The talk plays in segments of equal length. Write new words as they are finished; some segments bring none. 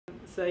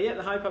So yeah,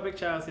 the Hyde Park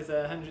Picture House is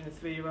a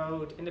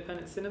 103-year-old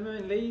independent cinema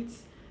in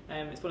Leeds.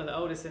 It's one of the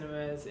oldest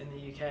cinemas in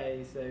the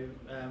UK, so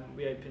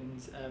we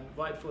opened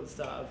right before the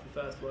start of the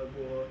First World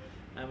War,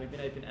 and we've been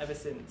open ever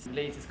since.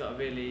 Leeds has got a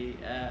really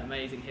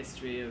amazing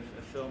history of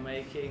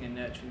filmmaking and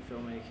nurturing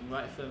filmmaking,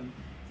 right from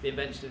the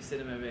invention of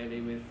cinema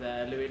really, with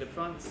Louis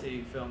Lapronce,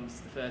 who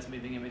films the first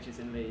moving images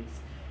in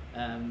Leeds,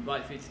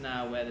 right through to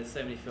now where there's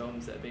so many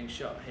films that are being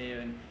shot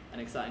here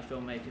and exciting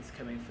filmmakers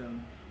coming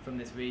from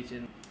this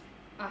region.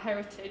 Our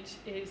heritage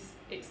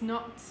it's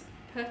not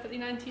perfectly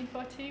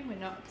 1914, we're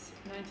not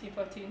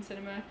 1914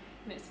 cinema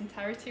in its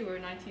entirety, we're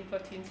a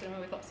 1914 cinema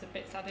with lots of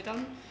bits added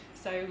on.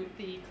 So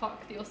the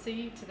clock that you'll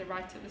see to the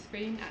right of the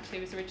screen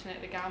actually was originally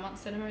at the Gaumont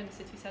Cinema in the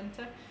city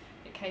centre.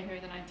 It came here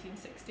in the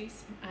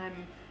 1960s,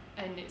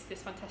 and it's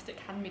this fantastic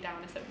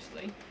hand-me-down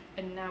essentially,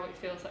 and now it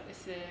feels like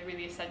this is a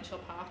really essential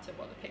part of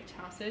what the Picture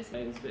House is.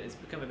 It's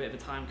become a bit of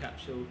a time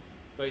capsule,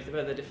 both of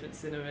other different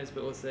cinemas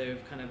but also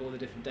of kind of all the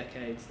different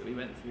decades that we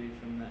went through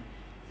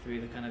through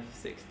the kind of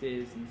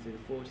 60s and through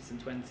the 40s and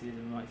 20s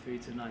and right through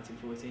to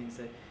 1914.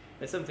 So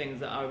there's some things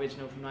that are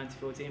original from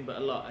 1914,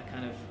 but a lot are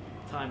kind of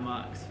time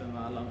marks from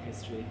our long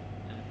history.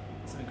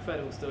 Some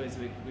incredible stories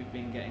we've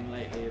been getting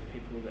lately of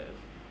people that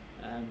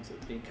have sort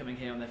of been coming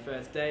here on their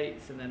first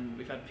dates, and then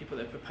we've had people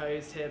that have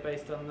proposed here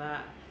based on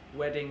that,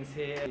 weddings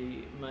here.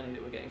 The money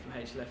that we're getting from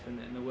HLF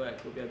and the work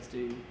we'll be able to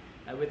do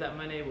with that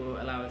money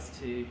will allow us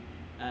to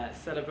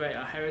celebrate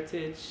our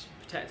heritage,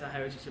 protect our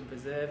heritage and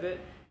preserve it.